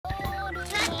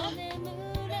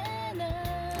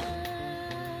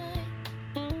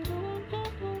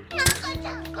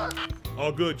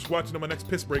All good, just watching on my next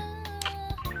piss break.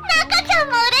 中ちゃん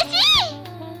も嬉しい。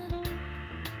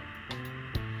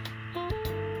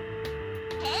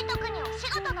提督にお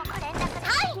仕事のご連絡な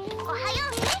い。おはよ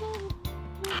うね。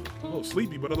A little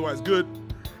sleepy, but otherwise good.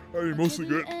 I mean, mostly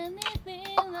good.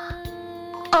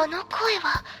 あの声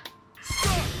は。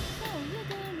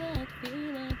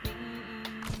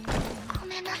ご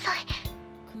めんなさい。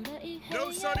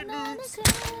No sudden moves.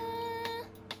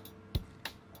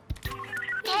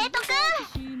 提督。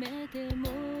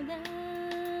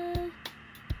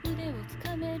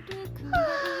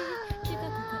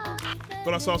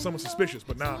Thought I saw someone suspicious,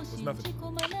 but nah, it was nothing. こ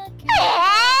んな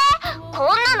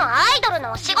のアイドル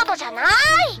のお仕事じゃない。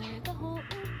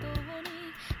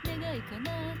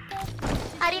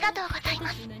ありがとうございま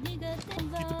す。 Keep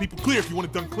the people clear if you want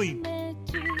it done clean.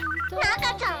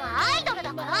 中ちゃんはアイドル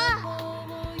だから。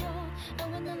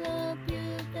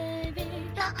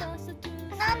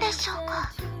なんでしょう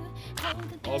か。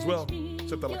 All's well,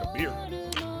 except I like a beer.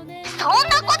 そん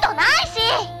なことないし。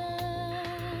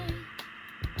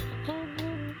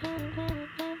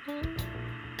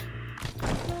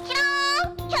ヒロー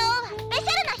ン、今日はスペシャ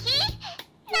ルな日。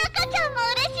中ちゃんも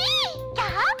嬉しい。じゃ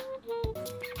あ。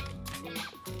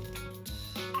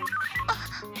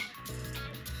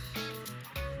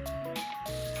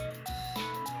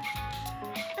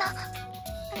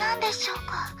なんでしょう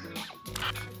か。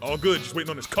 All good, just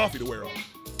waiting on this coffee to wear off.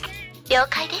 了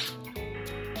解です。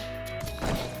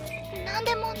なん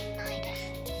でもないで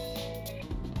す。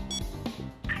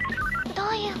ど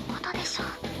ういうことでしょう。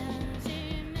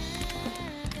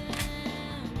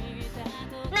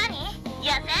何？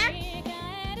やせん？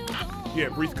 Yeah,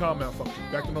 brief comm malfunction.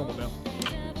 Back to normal now.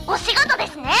 お仕事で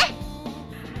すね。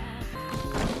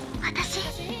私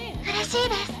嬉しい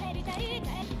です。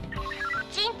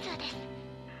陣痛です。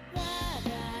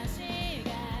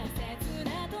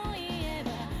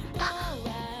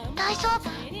大丈夫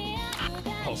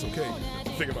All's okay.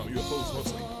 Think about UFOs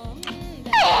mostly.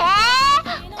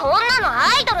 こんなのア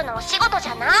イドルのお仕事じ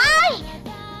ゃない。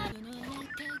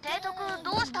提督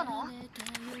どうしたの？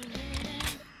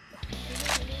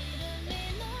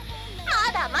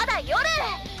まだまだ夜。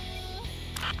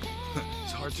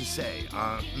It's hard to say.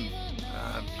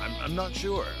 I'm not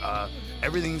sure.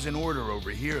 Everything's in order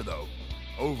over here, though.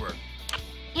 Over.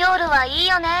 夜はいい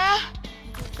よね。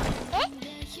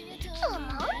つまん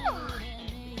ない。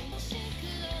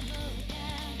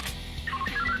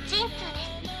陣痛です。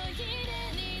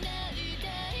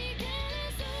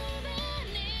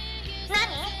何？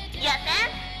やせん？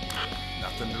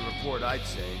 Nothing to report, I'd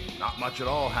say. Not much at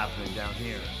all happening down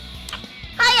here.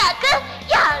 早く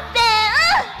やせん。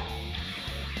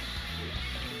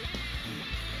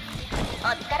お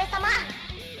疲れ様。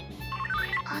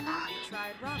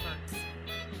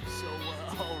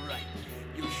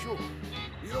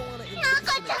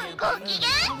中ちゃんご機嫌？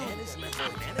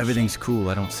 Everything's cool.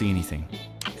 I don't see anything.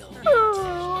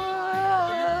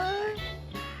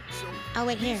 Oh,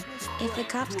 wait, here. If the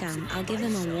cops come, I'll give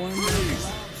them a warm welcome.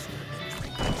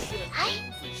 はい、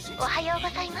おはようご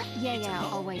ざいます。Yeah,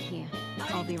 I'll wait here.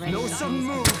 I'll be ready. No sudden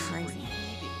moves. Crazy.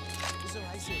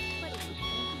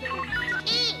 い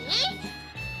い？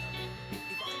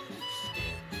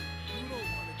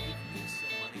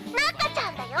中ちゃ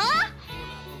んだよ。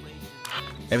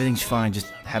 Everything's fine.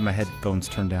 Just have my headphones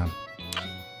turned down. 中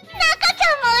ち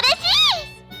ゃんも嬉しい。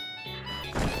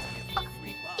あ、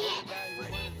いえ、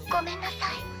ごめんなさい。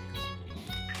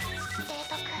提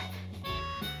督。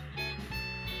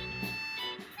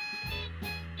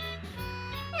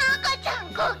中ちゃん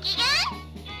ご機嫌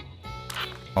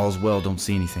All's well. Don't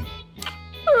see anything.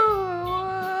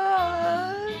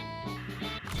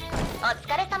 お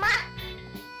疲れ様。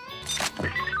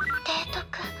提督。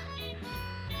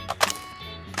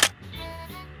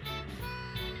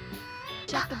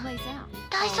 Check the place out.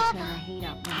 大 I'll 丈 turn 夫？ the heat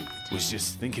up once. Was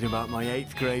just thinking about my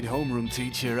 8th grade homeroom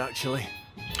teacher, actually.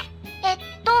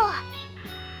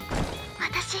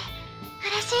 私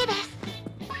嬉しいです。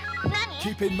何？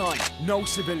 Keep in mind, no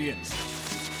civilians.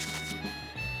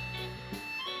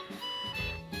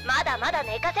 まだまだ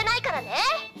寝かせないからね。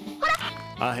ほら。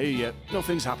 I hear you.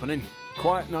 Nothing's happening.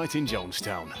 Quiet night in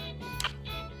Jonestown. なん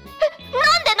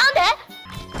で？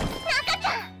中ちゃ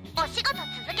ん、お仕事続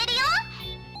けるよ。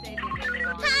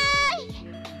はーい。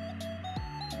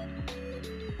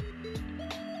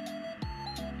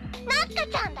中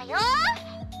ちゃんだよ。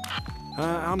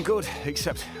 I'm good,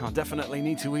 except I definitely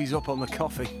need to ease up on the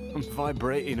coffee. I'm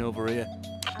vibrating over here.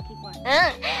 I'll keep working.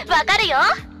 わかるよ。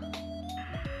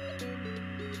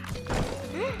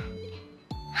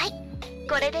はい、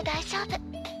これで大丈夫。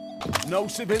 No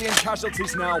civilian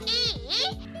casualties now. いい？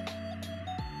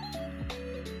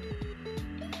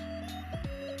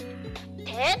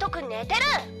提督寝てる。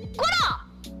こら。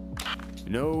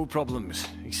 No problems,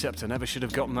 except I never should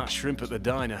have gotten that shrimp at the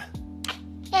diner.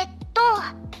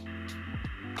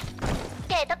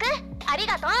 提督あり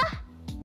がとう。